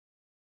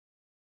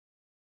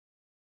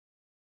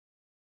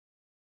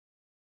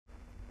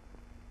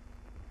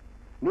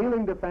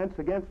Kneeling defense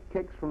against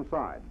kicks from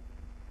side.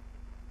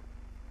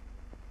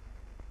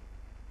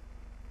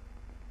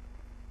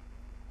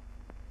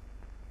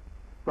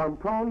 From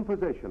prone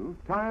position,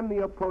 time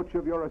the approach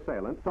of your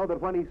assailant so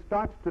that when he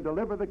starts to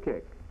deliver the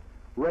kick,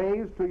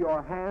 raise to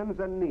your hands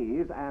and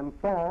knees and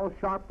fall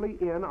sharply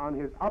in on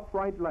his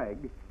upright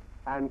leg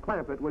and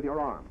clamp it with your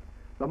arm.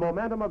 The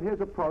momentum of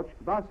his approach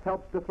thus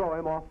helps to throw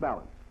him off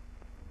balance.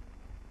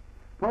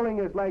 Pulling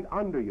his leg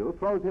under you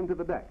throws him to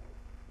the deck.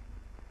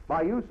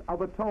 By use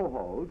of a toe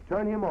hold,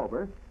 turn him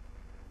over,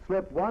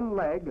 slip one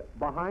leg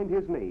behind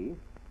his knee,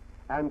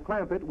 and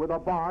clamp it with a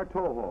bar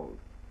toe hold.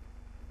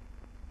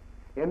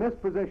 In this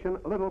position,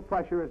 little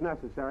pressure is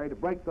necessary to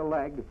break the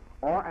leg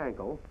or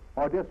ankle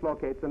or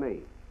dislocate the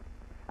knee.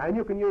 And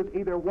you can use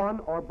either one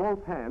or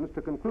both hands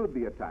to conclude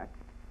the attack,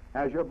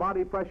 as your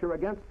body pressure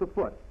against the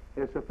foot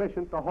is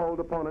sufficient to hold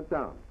opponent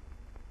down.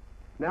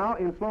 Now,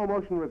 in slow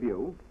motion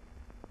review,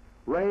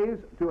 raise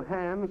to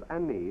hands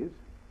and knees,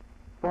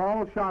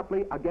 fall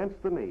sharply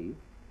against the knee,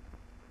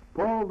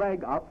 pull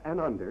leg up and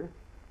under,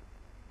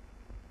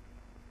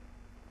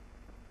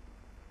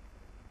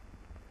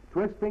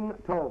 twisting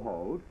toe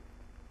hold,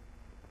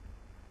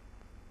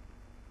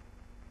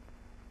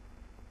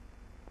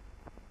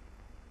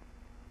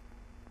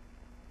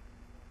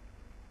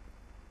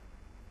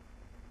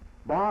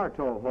 bar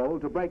toe hold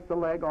to break the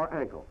leg or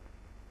ankle.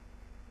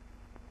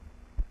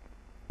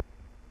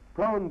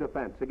 Prone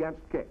defense against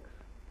kicks,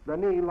 the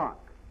knee lock.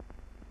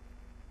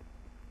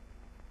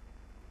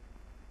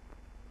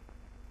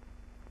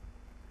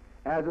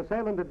 As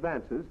assailant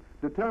advances,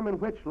 determine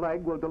which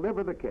leg will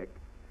deliver the kick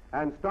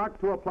and start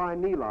to apply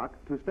knee lock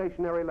to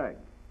stationary leg.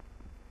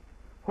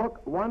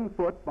 Hook one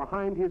foot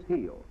behind his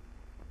heel.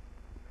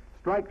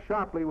 Strike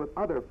sharply with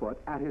other foot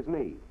at his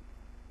knee.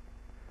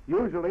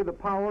 Usually the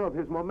power of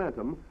his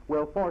momentum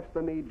will force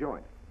the knee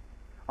joint.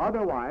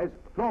 Otherwise,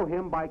 throw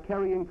him by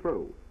carrying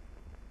through.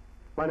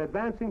 When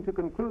advancing to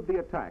conclude the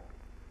attack,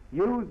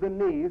 use the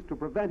knees to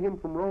prevent him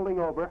from rolling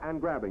over and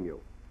grabbing you.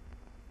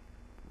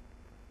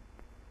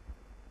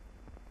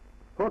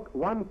 Hook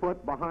one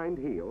foot behind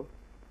heel.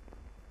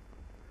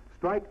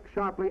 Strike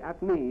sharply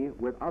at knee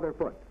with other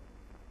foot.